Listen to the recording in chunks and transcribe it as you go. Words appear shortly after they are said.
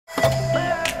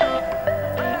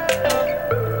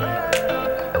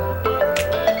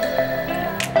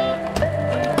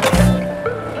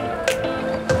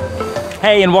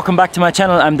Hey, and welcome back to my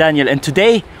channel. I'm Daniel, and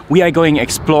today we are going to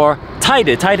explore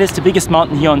Teide. Teide is the biggest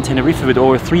mountain here on Tenerife with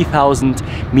over 3,000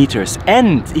 meters.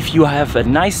 And if you have a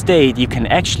nice day, you can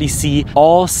actually see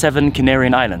all 7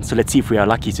 Canarian Islands. So let's see if we are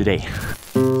lucky today.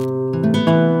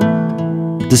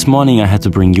 This morning I had to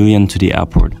bring Julian to the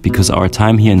airport because our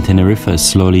time here in Tenerife is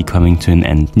slowly coming to an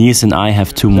end. Niels and I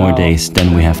have 2 more days,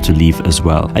 then we have to leave as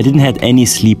well. I didn't have any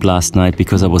sleep last night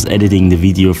because I was editing the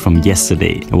video from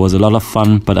yesterday. It was a lot of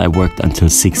fun, but I worked until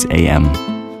 6 AM.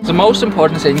 The most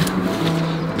important thing.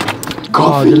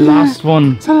 Oh, the last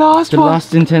one. The last one. The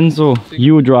last intenso.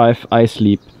 You drive, I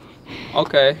sleep.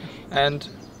 Okay, and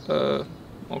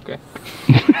okay.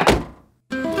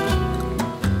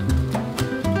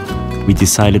 We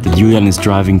decided that Julian is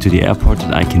driving to the airport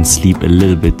and I can sleep a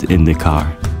little bit in the car.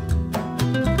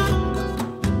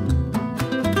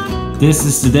 This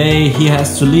is the day he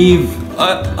has to leave.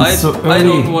 I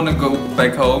don't want to go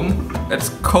back home. It's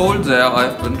cold there,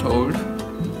 I've been told.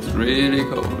 It's really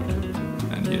cold.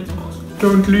 And here's awesome.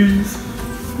 Don't leave.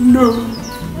 No.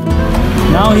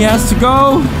 Now he has to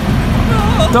go.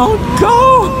 No. Don't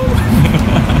go.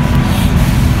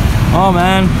 Oh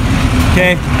man.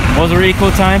 Okay, was a really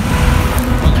cool time.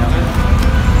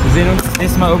 Wir sehen uns das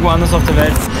nächste Mal irgendwo anders auf der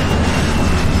Welt.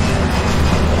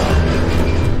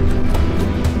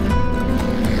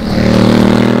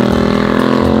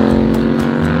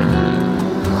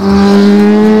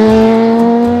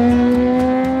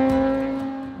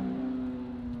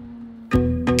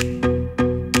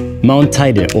 Mount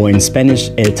Teide, or in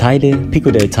Spanish El Teide,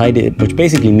 Pico del Teide, which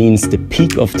basically means the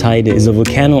Peak of Teide, is a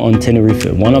volcano on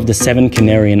Tenerife, one of the 7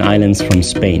 Canarian islands from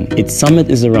Spain. Its summit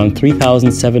is around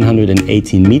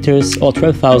 3,718 meters or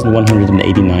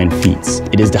 12,189 feet.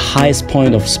 It is the highest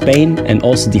point of Spain and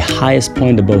also the highest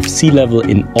point above sea level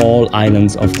in all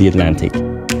islands of the Atlantic.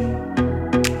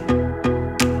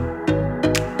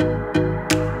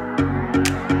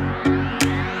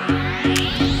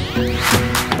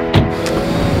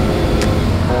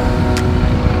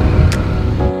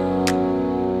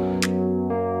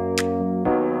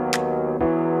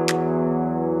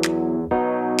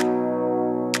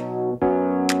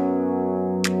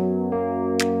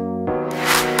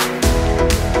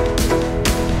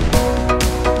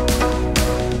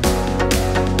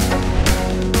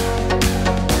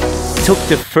 Took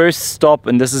the first stop,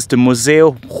 and this is the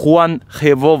Museo Juan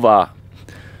Evora.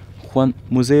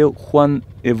 Museo Juan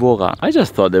Evora. I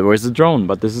just thought there was a drone,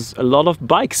 but this is a lot of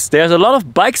bikes. There's a lot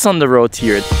of bikes on the road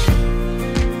here.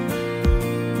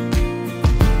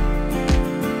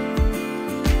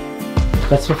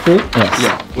 That's for free? Yes.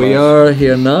 Yeah. We are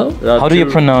here now. How do you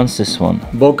pronounce this one?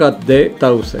 Boca de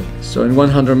Tauce. So in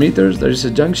 100 meters there is a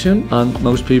junction, and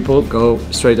most people go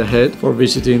straight ahead for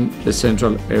visiting the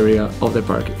central area of the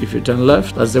park. If you turn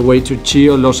left, that's the way to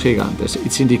Chio Los Gigantes.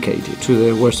 It's indicated to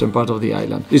the western part of the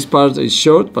island. This part is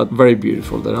short but very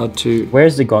beautiful. There are 2.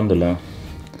 Where's the gondola?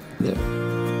 There.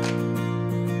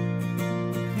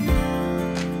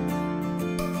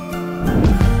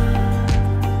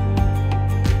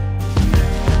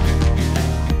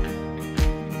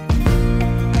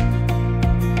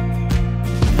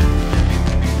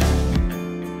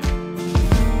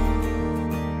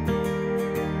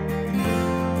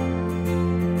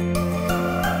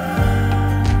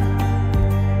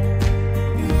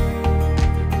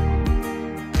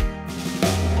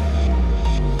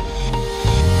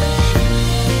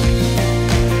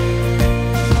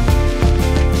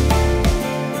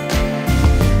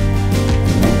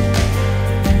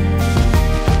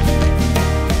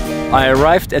 I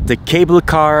arrived at the cable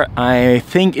car. I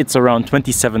think it's around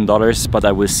 $27, but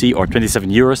I will see, or 27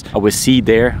 euros. I will see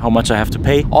there how much I have to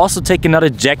pay. Also take another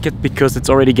jacket because it's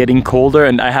already getting colder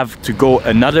and I have to go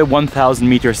another 1,000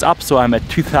 meters up. So I'm at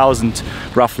 2,000,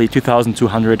 roughly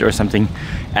 2,200 or something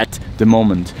at the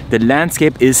moment. The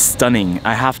landscape is stunning,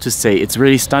 I have to say. It's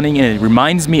really stunning and it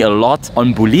reminds me a lot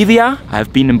on Bolivia.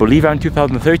 I've been in Bolivia in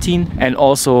 2013 and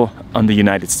also on the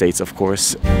United States, of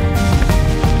course.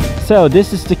 So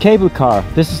this is the cable car.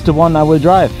 This is the one I will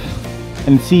drive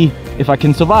and see if I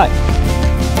can survive.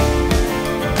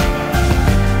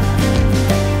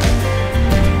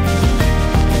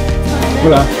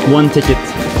 Hola, 1 ticket.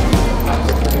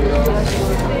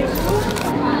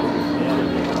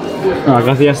 Ah,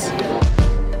 gracias.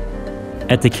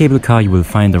 At the cable car you will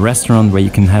find a restaurant where you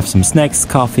can have some snacks,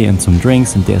 coffee and some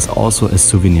drinks, and there's also a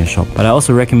souvenir shop. But I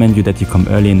also recommend you that you come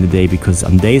early in the day because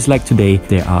on days like today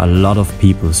there are a lot of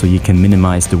people, so you can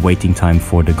minimize the waiting time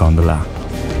for the gondola.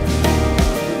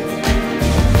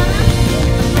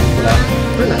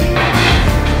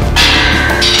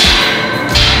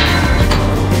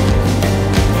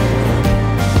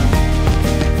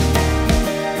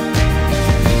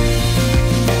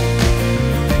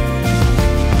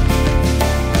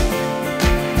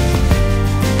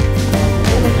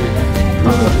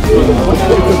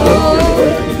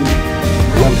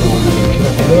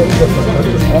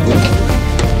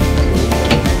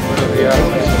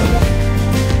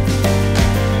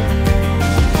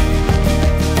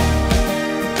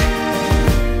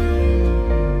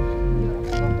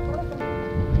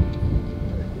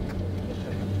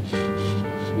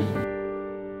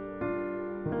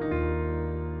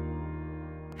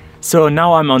 So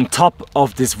now I'm on top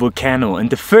of this volcano, and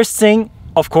the first thing,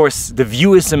 of course, the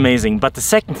view is amazing, but the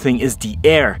second thing is the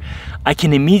air. I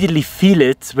can immediately feel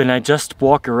it when I just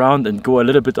walk around and go a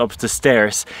little bit up the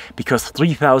stairs, because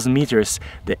 3,000 meters,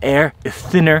 the air is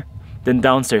thinner than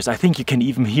downstairs. I think you can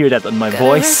even hear that on my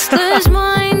voice.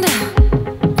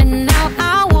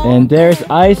 And there's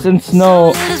ice and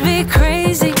snow.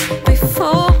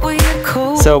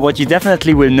 So what you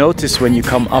definitely will notice when you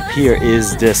come up here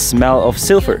is the smell of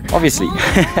silver, obviously.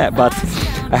 But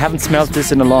I haven't smelled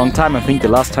this in a long time. I think the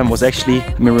last time was actually,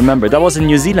 let me remember, that was in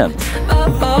New Zealand.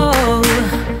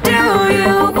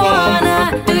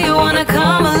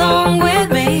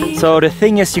 So the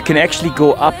thing is, you can actually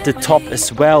go up the top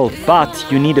as well, but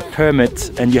you need a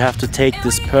permit, and you have to take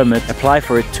this permit, apply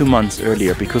for it 2 months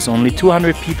earlier, because only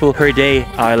 200 people per day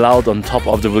are allowed on top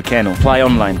of the volcano. Apply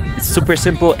online. It's super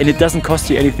simple and it doesn't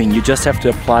cost you anything. You just have to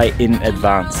apply in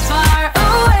advance.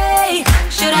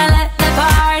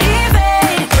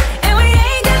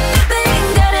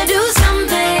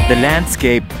 The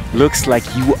landscape looks like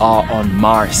you are on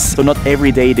Mars. So not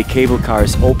every day the cable car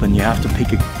is open. You have to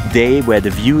pick a day where the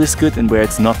view is good and where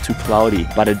it's not too cloudy.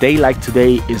 But a day like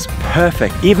today is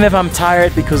perfect. Even if I'm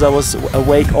tired because I was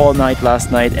awake all night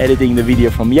last night editing the video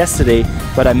from yesterday.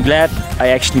 But I'm glad I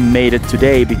actually made it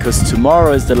today, because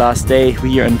tomorrow is the last day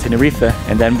here in Tenerife,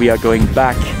 and then we are going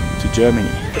back to Germany.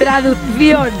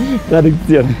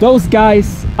 Traducción. Those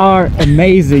guys are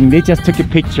amazing. They just took a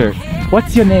picture.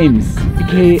 What's your names?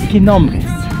 ¿Qué nombres?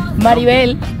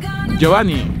 Maribel.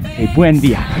 Giovanni. Hey, buen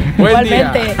día. Buen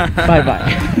día. Bye bye.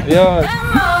 Adiós.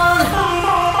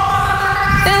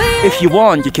 If you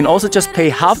want, you can also just pay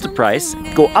half the price,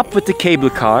 go up with the cable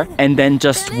car, and then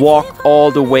just walk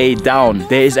all the way down.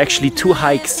 There is actually 2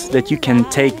 hikes that you can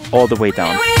take all the way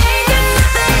down.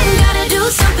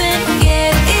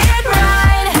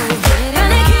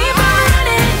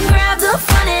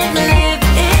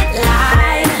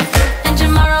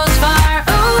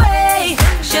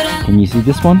 Can you see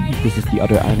this one? This is the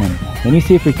other island. Let me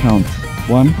see if we count.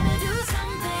 1,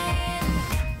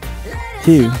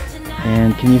 2,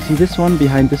 and can you see this one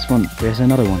behind this one? There's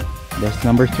another one. That's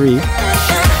number 3.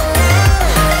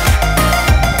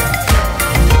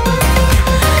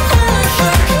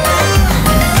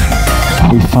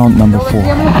 We found number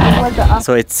 4.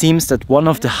 So it seems that one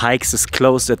of the hikes is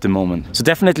closed at the moment. So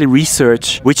definitely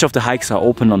research which of the hikes are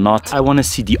open or not. I want to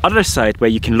see the other side where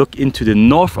you can look into the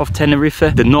north of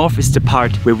Tenerife. The north is the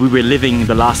part where we were living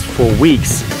the last 4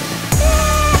 weeks.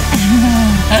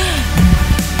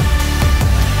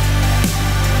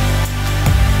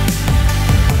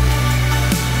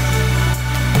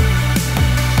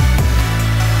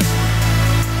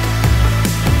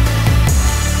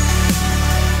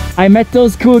 I met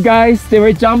those cool guys. They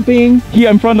were jumping here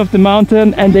in front of the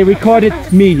mountain and they recorded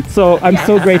me. So I'm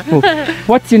so grateful.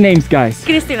 What's your names, guys?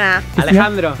 Cristina.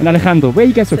 Alejandro. And Alejandro. Where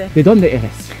you guys from? ¿De dónde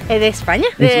eres? ¿De España?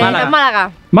 De Málaga.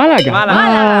 Málaga. Málaga.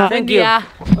 Málaga. Thank you.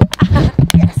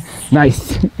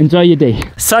 Nice. Enjoy your day.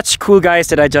 Such cool guys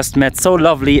that I just met. So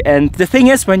lovely. And the thing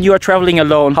is, when you are traveling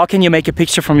alone, how can you make a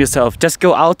picture from yourself? Just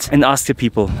go out and ask the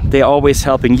people. They're always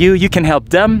helping you. You can help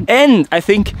them. And I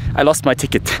think I lost my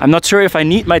ticket. I'm not sure if I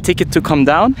need my ticket to come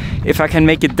down, if I can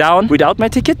make it down without my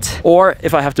ticket, or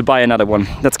if I have to buy another one.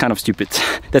 That's kind of stupid.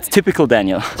 That's typical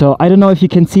Daniel. So I don't know if you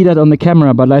can see that on the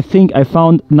camera, but I think I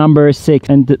found number 6.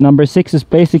 And number 6 is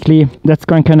basically, that's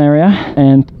Gran Canaria.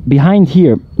 And behind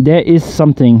here, there is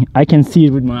something. I can see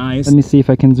it with my eyes. Let me see if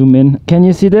I can zoom in. Can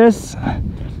you see this?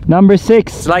 Number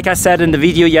 6. Like I said in the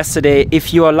video yesterday,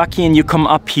 if you are lucky and you come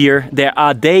up here, there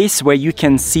are days where you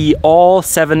can see all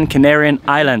 7 Canarian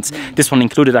Islands. This one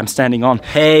included, I'm standing on.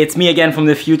 Hey, it's me again from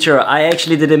the future. I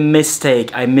actually did a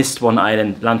mistake. I missed one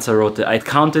island, Lanzarote. I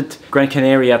counted Gran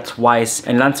Canaria twice,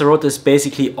 and Lanzarote is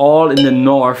basically all in the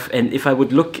north. And if I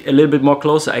would look a little bit more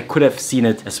closer, I could have seen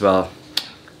it as well.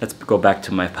 Let's go back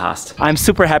to my past. I'm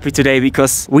super happy today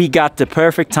because we got the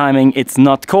perfect timing. It's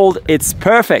not cold, it's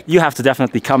perfect. You have to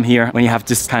definitely come here when you have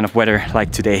this kind of weather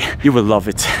like today. You will love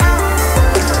it.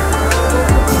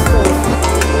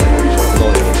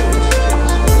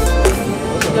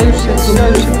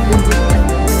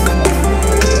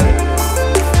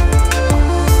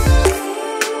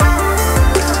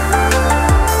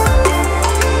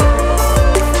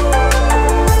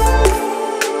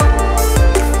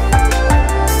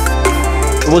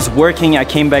 It was working. I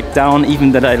came back down,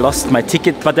 even that I lost my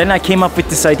ticket. But then I came up with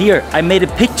this idea. I made a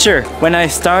picture when I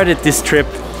started this trip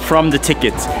from the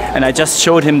ticket, and I just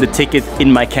showed him the ticket in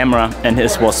my camera, and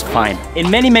his was fine. In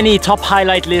many top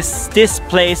highlight lists, this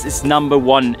place is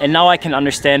 #1, and now I can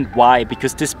understand why,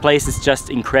 because this place is just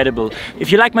incredible.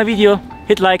 If you like my video,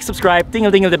 hit like, subscribe,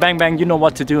 dingle dingle the bang bang, you know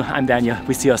what to do. I'm Daniel.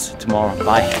 We see us tomorrow.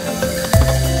 Bye.